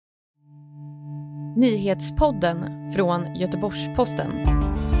Nyhetspodden från Göteborgs-Posten.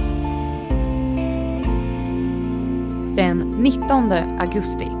 Den 19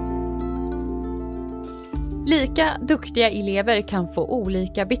 augusti. Lika duktiga elever kan få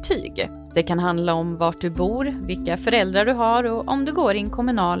olika betyg. Det kan handla om vart du bor, vilka föräldrar du har och om du går i en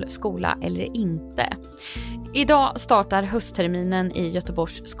kommunal skola eller inte. Idag startar höstterminen i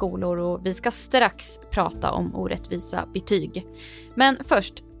Göteborgs skolor och vi ska strax prata om orättvisa betyg. Men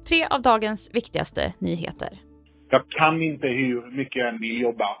först, 3 av dagens viktigaste nyheter. Jag kan inte hur mycket jag än vill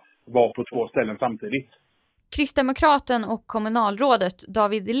jobba vara på 2 ställen samtidigt. Kristdemokraten och kommunalrådet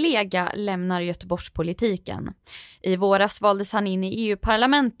David Lega lämnar Göteborgspolitiken. I våras valdes han in i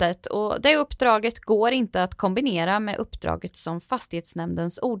EU-parlamentet och det uppdraget går inte att kombinera med uppdraget som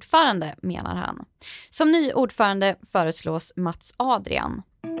fastighetsnämndens ordförande, menar han. Som ny ordförande föreslås Mats Adrian.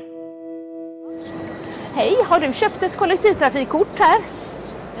 Hej, har du köpt ett kollektivtrafikkort här?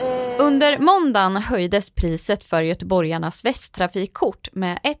 Under måndagen höjdes priset för göteborgarnas västtrafikkort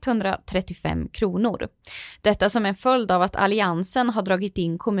med 135 kronor. Detta som en följd av att Alliansen har dragit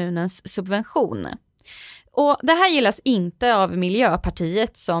in kommunens subvention. Och det här gillas inte av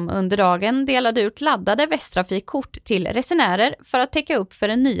Miljöpartiet som under dagen delade ut laddade västtrafikkort till resenärer för att täcka upp för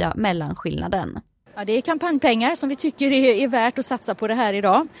den nya mellanskillnaden. Ja, det är kampanjpengar som vi tycker är värt att satsa på det här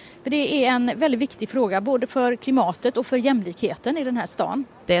idag. För det är en väldigt viktig fråga både för klimatet och för jämlikheten i den här stan.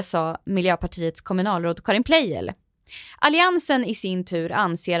 Det sa Miljöpartiets kommunalråd Karin Pleijel. Alliansen i sin tur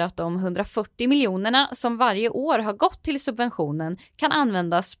anser att de 140 miljonerna som varje år har gått till subventionen kan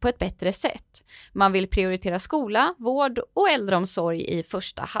användas på ett bättre sätt. Man vill prioritera skola, vård och äldreomsorg i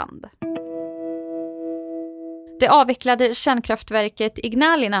första hand. Det avvecklade kärnkraftverket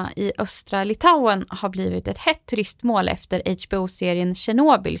Ignalina i östra Litauen har blivit ett hett turistmål efter HBO-serien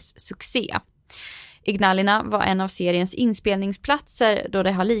Tjernobyls succé. Ignalina var en av seriens inspelningsplatser då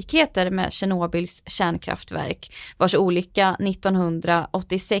det har likheter med Tjernobyls kärnkraftverk, vars olycka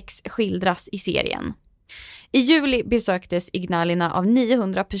 1986 skildras i serien. I juli besöktes Ignalina av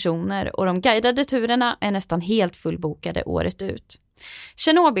 900 personer och de guidade turerna är nästan helt fullbokade året ut.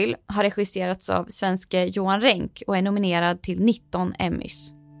 Tjernobyl har regisserats av svenske Johan Renck och är nominerad till 19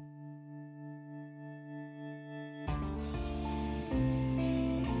 Emmys.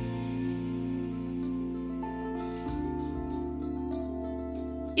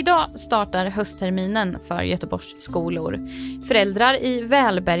 Idag startar höstterminen för Göteborgs skolor. Föräldrar i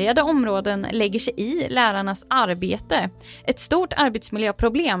välbärgade områden lägger sig i lärarnas arbete. Ett stort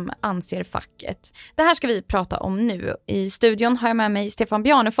arbetsmiljöproblem, anser facket. Det här ska vi prata om nu. I studion har jag med mig Stefan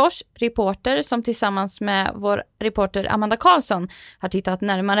Bjarnefors, reporter som tillsammans med vår reporter Amanda Karlsson har tittat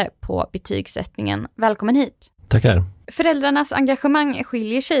närmare på betygssättningen. Välkommen hit. Tackar. Föräldrarnas engagemang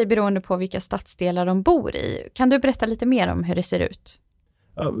skiljer sig beroende på vilka stadsdelar de bor i. Kan du berätta lite mer om hur det ser ut?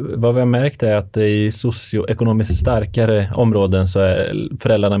 Ja, vad vi har märkt är att i socioekonomiskt starkare områden så är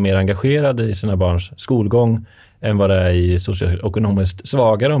föräldrarna mer engagerade i sina barns skolgång än vad det är i socioekonomiskt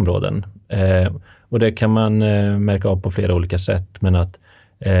svagare områden. Och det kan man märka av på flera olika sätt, men att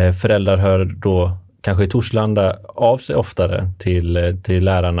föräldrar hör då kanske i Torslanda av sig oftare till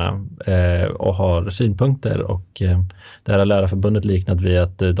lärarna och har synpunkter, och där har Lärarförbundet liknat vid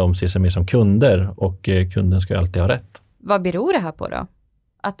att de ser sig mer som kunder och kunden ska alltid ha rätt. Vad beror det här på då?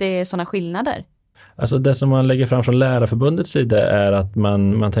 Att det är sådana skillnader? Alltså det som man lägger fram från Lärarförbundets sida är att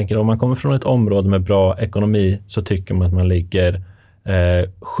man tänker om man kommer från ett område med bra ekonomi så tycker man att man ligger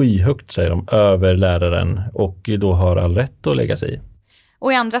skyhögt, säger de, över läraren och då har all rätt att lägga sig i.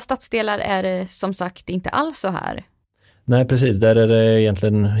 Och i andra stadsdelar är det som sagt inte alls så här. Nej, precis. Där är det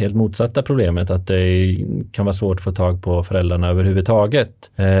egentligen helt motsatta problemet, att det kan vara svårt att få tag på föräldrarna överhuvudtaget.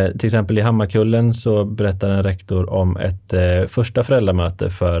 Till exempel i Hammarkullen så berättar en rektor om ett första föräldramöte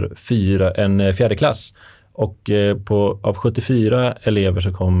för en 4:e klass. Och av 74 elever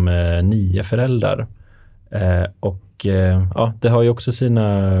så kom 9 föräldrar. Det har ju också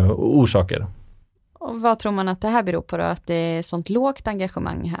sina orsaker. Och vad tror man att det här beror på då? Att det är sånt lågt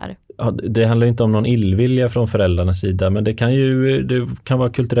engagemang här? Ja, det handlar inte om någon illvilja från föräldrarnas sida, men det kan vara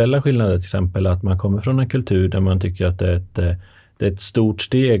kulturella skillnader, till exempel att man kommer från en kultur där man tycker att det är ett stort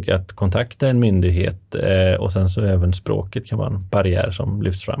steg att kontakta en myndighet, och sen så även språket kan vara en barriär som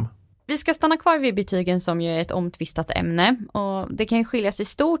lyfts fram. Vi ska stanna kvar vid betygen som ju är ett omtvistat ämne, och det kan ju skilja sig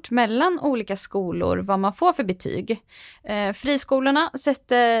stort mellan olika skolor vad man får för betyg. Friskolorna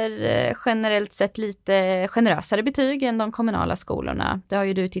sätter generellt sett lite generösare betyg än de kommunala skolorna. Det har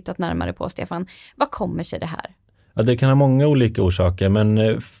ju du tittat närmare på, Stefan. Vad kommer sig det här? Ja, det kan ha många olika orsaker,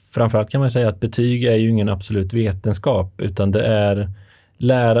 men framförallt kan man säga att betyg är ju ingen absolut vetenskap, utan det är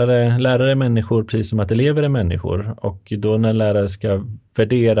lärare är människor precis som att elever är människor. Och då när lärare ska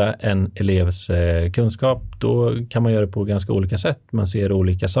värdera en elevs kunskap, då kan man göra det på ganska olika sätt. Man ser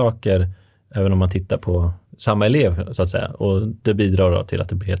olika saker även om man tittar på samma elev så att säga. Och det bidrar då till att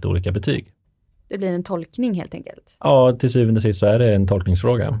det blir helt olika betyg. Det blir en tolkning helt enkelt. Ja, till syvende och sist så är det en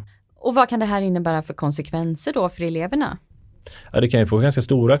tolkningsfråga. Och vad kan det här innebära för konsekvenser då för eleverna? Ja, det kan ju få ganska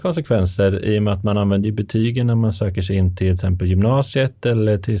stora konsekvenser i och med att man använder betygen när man söker sig in till exempel gymnasiet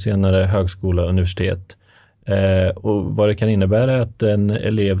eller till senare högskola och universitet. Och vad det kan innebära är att en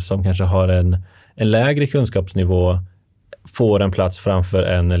elev som kanske har en lägre kunskapsnivå får en plats framför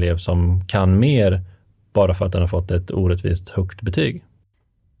en elev som kan mer bara för att den har fått ett orättvist högt betyg.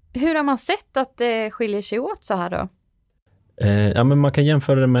 Hur har man sett att det skiljer sig åt så här då? Ja, men man kan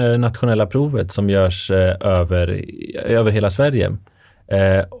jämföra det med det nationella provet som görs över hela Sverige.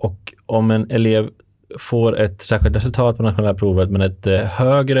 Och om en elev får ett särskilt resultat på nationella provet men ett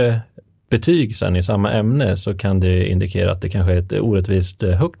högre betyg sen i samma ämne, så kan det indikera att det kanske är ett orättvist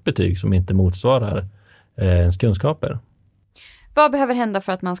högt betyg som inte motsvarar ens kunskaper. Vad behöver hända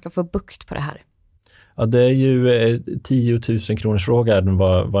för att man ska få bukt på det här? Ja, det är ju 10 000 kronors frågan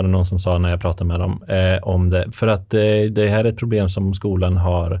var det någon som sa när jag pratade med dem om det. För att det här är ett problem som skolan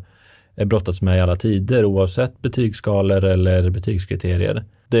har brottats med i alla tider, oavsett betygsskalor eller betygskriterier.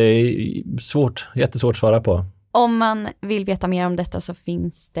 Det är jättesvårt att svara på. Om man vill veta mer om detta så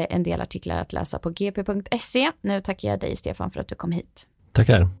finns det en del artiklar att läsa på gp.se. Nu tackar jag dig, Stefan, för att du kom hit.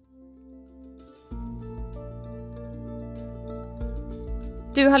 Tackar.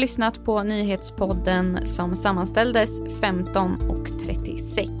 Du har lyssnat på nyhetspodden som sammanställdes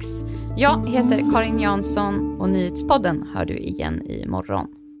 15:36. Jag heter Karin Jansson och nyhetspodden hör du igen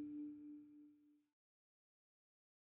imorgon.